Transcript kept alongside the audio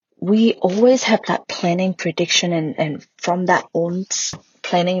we always have that planning prediction, and from that own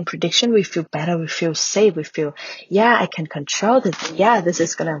planning and prediction, we feel better, we feel safe, we feel, yeah, I can control this, yeah, this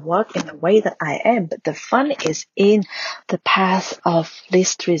is going to work in the way that I am. But the fun is in the path of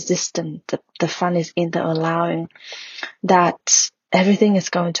least resistance. The fun is in the allowing that everything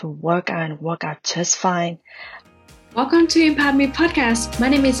is going to work out and work out just fine. Welcome to Empower Me Podcast. My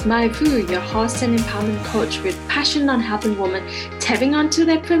name is Mai Fu, your host and empowerment coach with passion on helping women tapping onto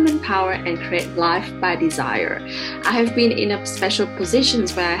their feminine power and create life by desire. I have been in a special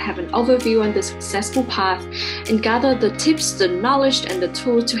positions where I have an overview on the successful path and gather the tips, the knowledge, and the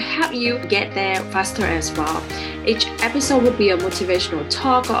tools to help you get there faster as well. Each episode will be a motivational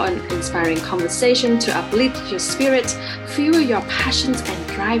talk or an inspiring conversation to uplift your spirit, fuel your passions, and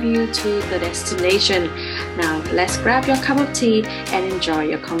drive you to the destination. Now, let's grab your cup of tea and enjoy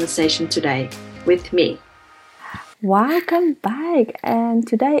your conversation today with me. Welcome back, and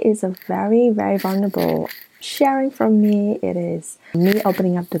today is a very, very vulnerable sharing from me. It is me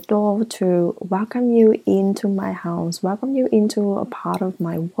opening up the door to welcome you into my house, welcome you into a part of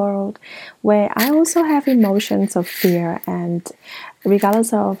my world where I also have emotions of fear. And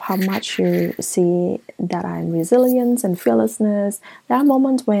regardless of how much you see that I'm resilient and fearlessness, there are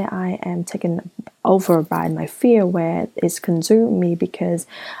moments where I am taken over by my fear, where it's consumed me because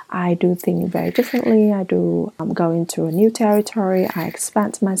I do things very differently. I do go into a new territory, I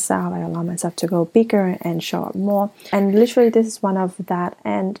expand myself, I allow myself to go bigger and show up more. And literally this is one of that.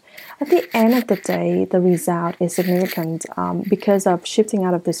 And at the end of the day, the result is significant because of shifting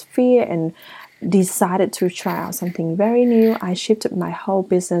out of this fear and decided to try out something very new. I shifted my whole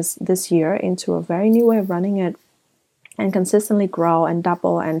business this year into a very new way of running it, and consistently grow and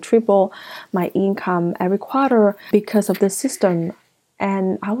double and triple my income every quarter because of the system.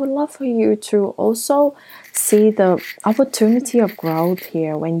 And I would love for you to also see the opportunity of growth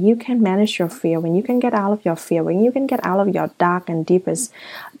here when you can manage your fear, when you can get out of your fear, when you can get out of your dark and deepest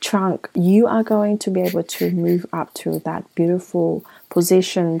trunk, you are going to be able to move up to that beautiful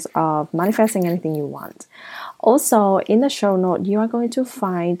positions of manifesting anything you want. Also, in the show note, you are going to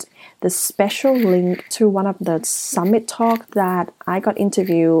find the special link to one of the summit talk that I got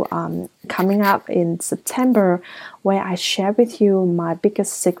interviewed coming up in September, where I share with you my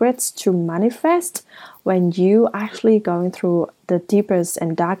biggest secrets to manifest when you actually going through the deepest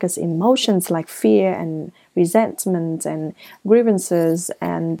and darkest emotions like fear and resentment and grievances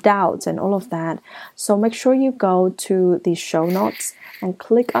and doubts and all of that. So make sure you go to the show notes and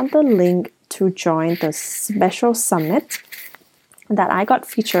click on the link to join the special summit that I got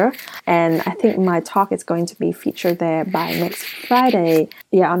featured. And I think my talk is going to be featured there by next Friday,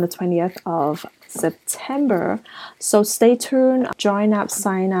 on the 20th of September. So stay tuned, join up,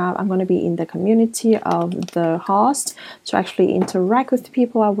 sign up. I'm going to be in the community of the host to actually interact with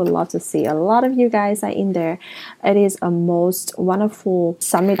people. I would love to see a lot of you guys are in there. It is a most wonderful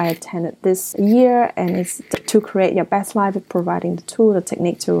summit I attended this year, and it's to create your best life, providing the tool, the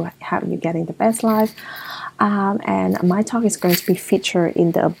technique to help you getting the best life. And my talk is going to be featured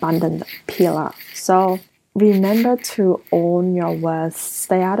in the abundant pillar. So remember to own your worth,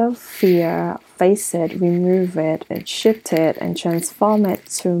 stay out of fear, face it, remove it, and shift it, and transform it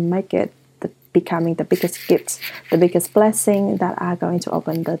to make it becoming the biggest gift, the biggest blessing that are going to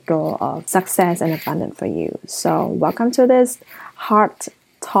open the door of success and abundance for you. So welcome to this heart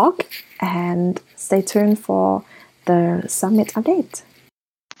talk, and stay tuned for the summit update.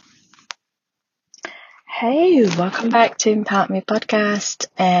 Hey, welcome back to Empower Me Podcast.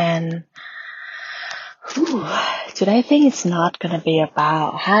 And today I think it's not going to be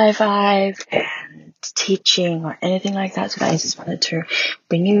about high five and teaching or anything like that. Today I just wanted to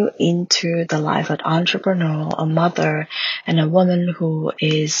bring you into the life of an entrepreneur, a mother, and a woman who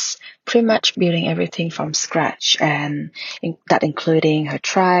is pretty much building everything from scratch, and that including her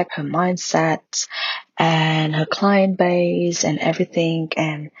tribe, her mindset, and her client base and everything.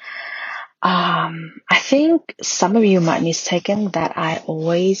 And I think some of you might mistaken that I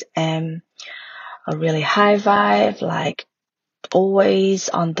always am a really high vibe, like always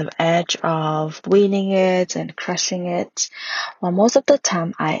on the edge of winning it and crushing it. Well, most of the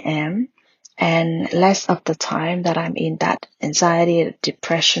time I am, and less of the time that I'm in that anxiety,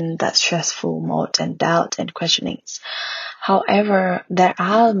 depression, that stressful mode and doubt and questionings. However, there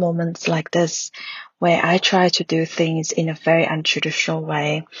are moments like this where I try to do things in a very untraditional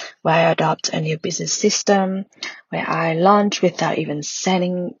way, where I adopt a new business system, where I launch without even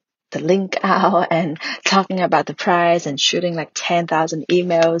sending the link out and talking about the price and shooting like 10,000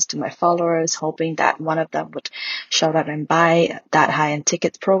 emails to my followers, hoping that one of them would show up and buy that high-end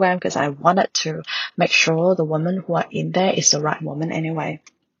tickets program, because I wanted to make sure the woman who are in there is the right woman anyway.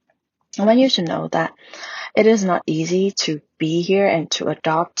 I want you to know that it is not easy to be here and to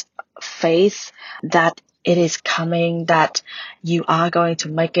adopt faith that it is coming, that you are going to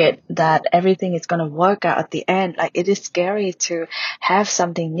make it, that everything is going to work out at the end. Like, it is scary to have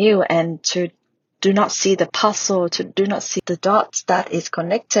something new and to do not see the puzzle, to do not see the dots that is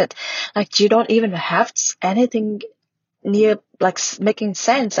connected. Like, you don't even have anything near, like, making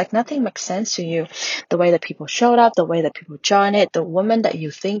sense. Like, nothing makes sense to you. The way that people showed up, the way that people join it, the woman that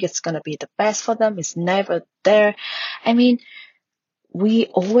you think is going to be the best for them is never there. I mean, we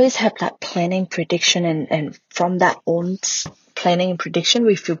always have that planning, prediction, and from that own planning and prediction,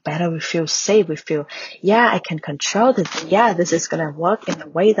 we feel better, we feel safe, we feel, yeah, I can control this, yeah, this is going to work in the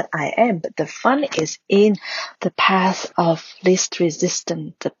way that I am. But the fun is in the path of least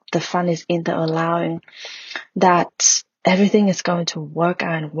resistance. The fun is in the allowing that everything is going to work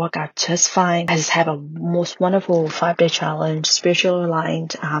out and work out just fine. I just have a most wonderful 5-day challenge, spiritually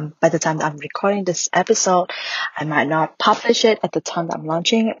aligned. By the time that I'm recording this episode, I might not publish it at the time that I'm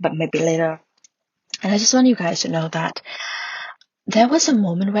launching it, but maybe later. And I just want you guys to know that there was a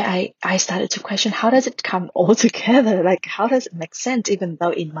moment where I started to question, how does it come all together? Like, how does it make sense? Even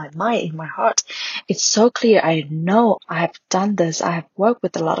though in my mind, in my heart, it's so clear. I know I have done this. I have worked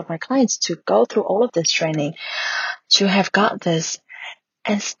with a lot of my clients to go through all of this training, to have got this.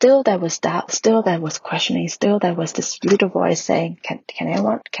 And still there was doubt, still there was questioning, still there was this little voice saying, can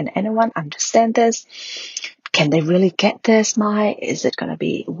anyone understand this? Can they really get this, Mai? Is it going to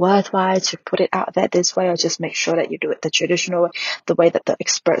be worthwhile to put it out there this way, or just make sure that you do it the traditional way, the way that the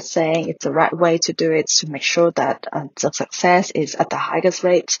experts saying it's the right way to do it, to make sure that the success is at the highest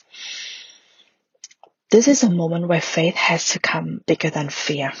rate? This is a moment where faith has to come bigger than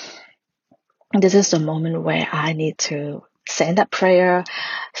fear. This is the moment where I need to send that prayer,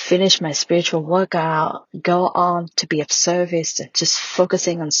 finish my spiritual workout, go on to be of service, just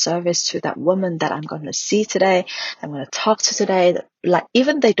focusing on service to that woman that I'm going to see today, I'm going to talk to today. Like,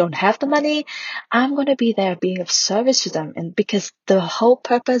 even they don't have the money, I'm going to be there being of service to them. And because the whole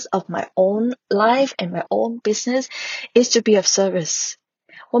purpose of my own life and my own business is to be of service.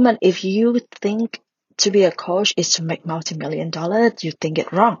 Woman, if you think to be a coach is to make multi-million-dollar, you think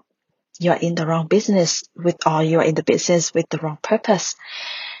it wrong. You're in the wrong business or you're in the business with the wrong purpose.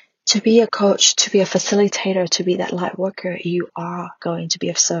 To be a coach, to be a facilitator, to be that light worker, you are going to be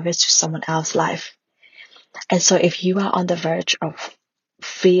of service to someone else's life. And so if you are on the verge of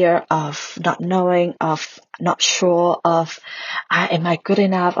fear, of not knowing, of not sure, of am I good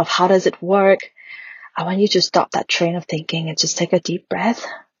enough, of how does it work, I want you to stop that train of thinking and just take a deep breath,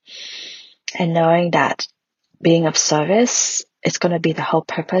 and knowing that being of service, it's going to be the whole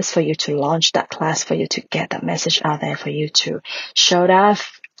purpose for you to launch that class, for you to get that message out there, for you to show up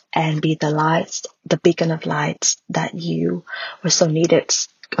and be the lights, the beacon of lights that you were so needed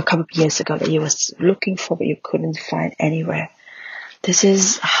a couple of years ago, that you was looking for but you couldn't find anywhere. This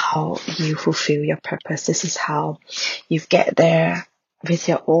is how you fulfill your purpose. This is how you get there with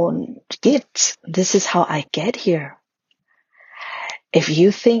your own gifts. This is how I get here. If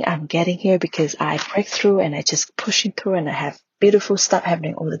you think I'm getting here because I break through and I just pushing through and I have beautiful stuff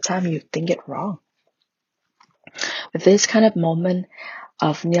happening all the time, you think it wrong. With this kind of moment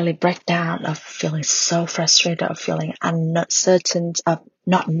of nearly breakdown, of feeling so frustrated, of feeling uncertain, of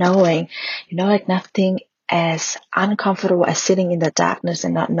not knowing, like nothing as uncomfortable as sitting in the darkness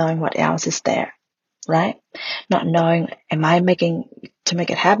and not knowing what else is there, right? Not knowing, am I making to make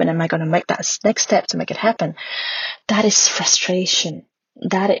it happen? Am I going to make that next step to make it happen? That is frustration.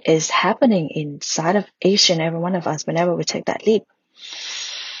 That is happening inside of each and every one of us whenever we take that leap.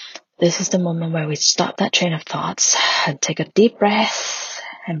 This is the moment where we stop that train of thoughts and take a deep breath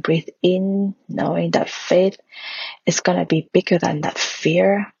and breathe in, knowing that faith is going to be bigger than that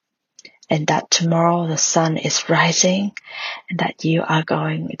fear, and that tomorrow the sun is rising, and that you are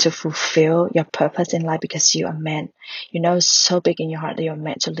going to fulfill your purpose in life because you are meant. So big in your heart that you're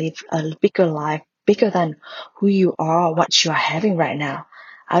meant to live a bigger life, bigger than who you are, what you are having right now.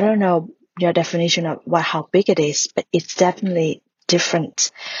 I don't know your definition of how big it is, but it's definitely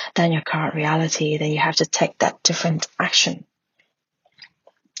different than your current reality. Then you have to take that different action.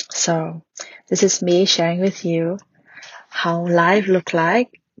 So this is me sharing with you how life looks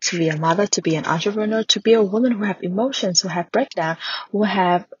like to be a mother, to be an entrepreneur, to be a woman who have emotions, who have breakdown, who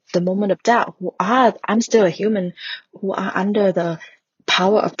have the moment of doubt, I'm still a human, who are under the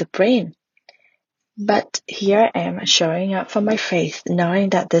power of the brain. But here I am showing up for my faith, knowing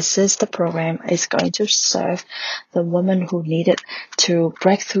that this is the program is going to serve the woman who needed to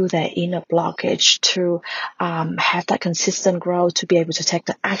break through their inner blockage, to have that consistent growth, to be able to take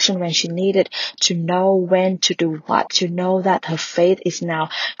the action when she needed, to know when to do what, to know that her faith is now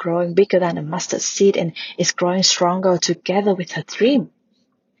growing bigger than a mustard seed and is growing stronger together with her dream.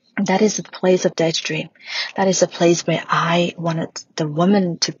 That is the place of daydream. That is the place where I wanted the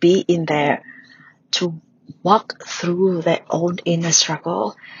woman to be in there, to walk through their own inner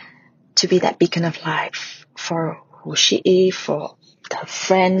struggle, to be that beacon of life for who she is, for her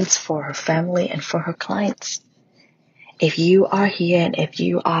friends, for her family, and for her clients. If you are here and if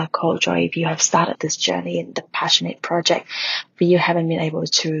you are a coach, or if you have started this journey in the Passionate Project, but you haven't been able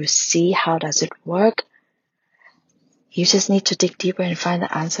to see how does it work, you just need to dig deeper and find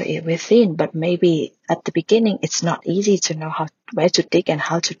the answer within. But maybe at the beginning, it's not easy to know where to dig and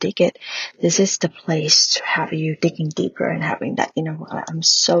how to dig it. This is the place to have you digging deeper and having that inner work. I'm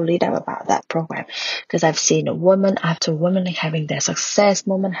so lit up about that program because I've seen a woman after woman having their success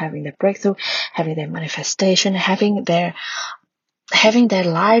moment, having their breakthrough, having their manifestation, having their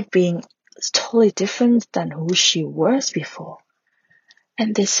life being totally different than who she was before.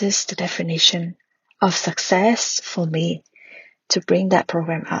 And this is the definition of success for me, to bring that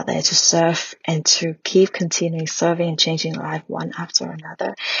program out there to serve and to keep continuing serving and changing life one after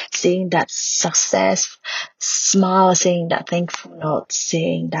another, seeing that success smile, seeing that thankful note,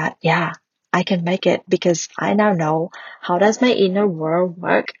 seeing that, yeah, I can make it because I now know how does my inner world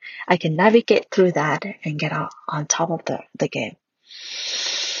work. I can navigate through that and get on top of the game.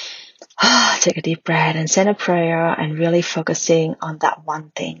 Take a deep breath and send a prayer and really focusing on that one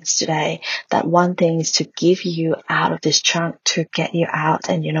thing today. That one thing is to give you out of this chunk, to get you out.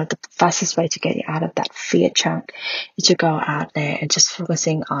 And the fastest way to get you out of that fear chunk is to go out there and just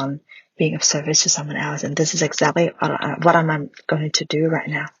focusing on being of service to someone else. And this is exactly what I'm going to do right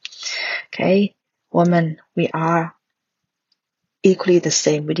now. Okay, woman, we are equally the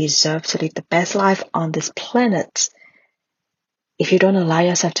same. We deserve to live the best life on this planet. If you don't allow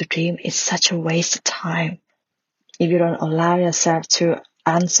yourself to dream, it's such a waste of time. If you don't allow yourself to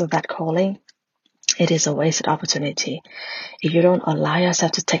answer that calling, it is a wasted opportunity. If you don't allow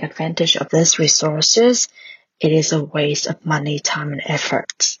yourself to take advantage of these resources, it is a waste of money, time, and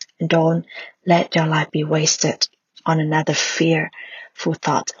effort. Don't let your life be wasted on another fearful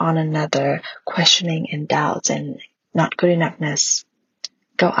thought, on another questioning and doubts and not good enoughness.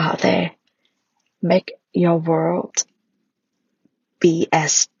 Go out there. Make your world be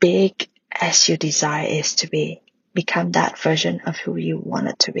as big as your desire is to be. Become that version of who you want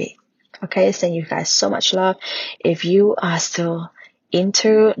it to be. Okay, send you guys so much love. If you are still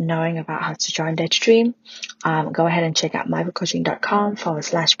into knowing about how to join Daydream, go ahead and check out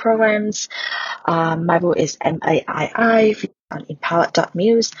myvucoaching.com/programs. Myvu is MAII on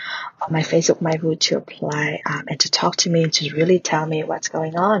empowered.muse, on my Facebook Myvu, to apply and to talk to me and to really tell me what's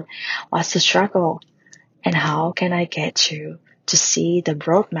going on, what's the struggle, and how can I get you to see the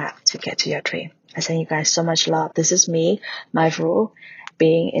roadmap to get to your dream. I send you guys so much love. This is me, Myvu,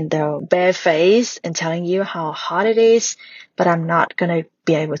 being in the bare face and telling you how hard it is, but I'm not going to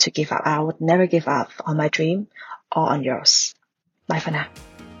be able to give up. I would never give up on my dream or on yours. Bye for now.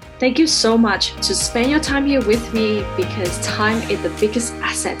 Thank you so much to spend your time here with me, because time is the biggest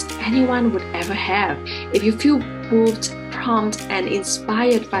asset anyone would ever have. If you feel moved, prompted, and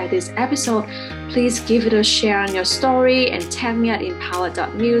inspired by this episode, please give it a share on your story and tag me at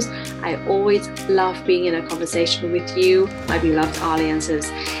empowered.muse. I always love being in a conversation with you, my beloved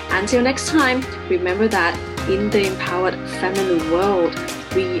audiences. Until next time, remember that in the empowered feminine world,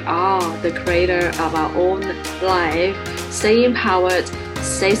 we are the creator of our own life. Stay empowered,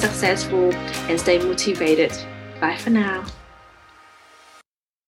 stay successful, and stay motivated. Bye for now.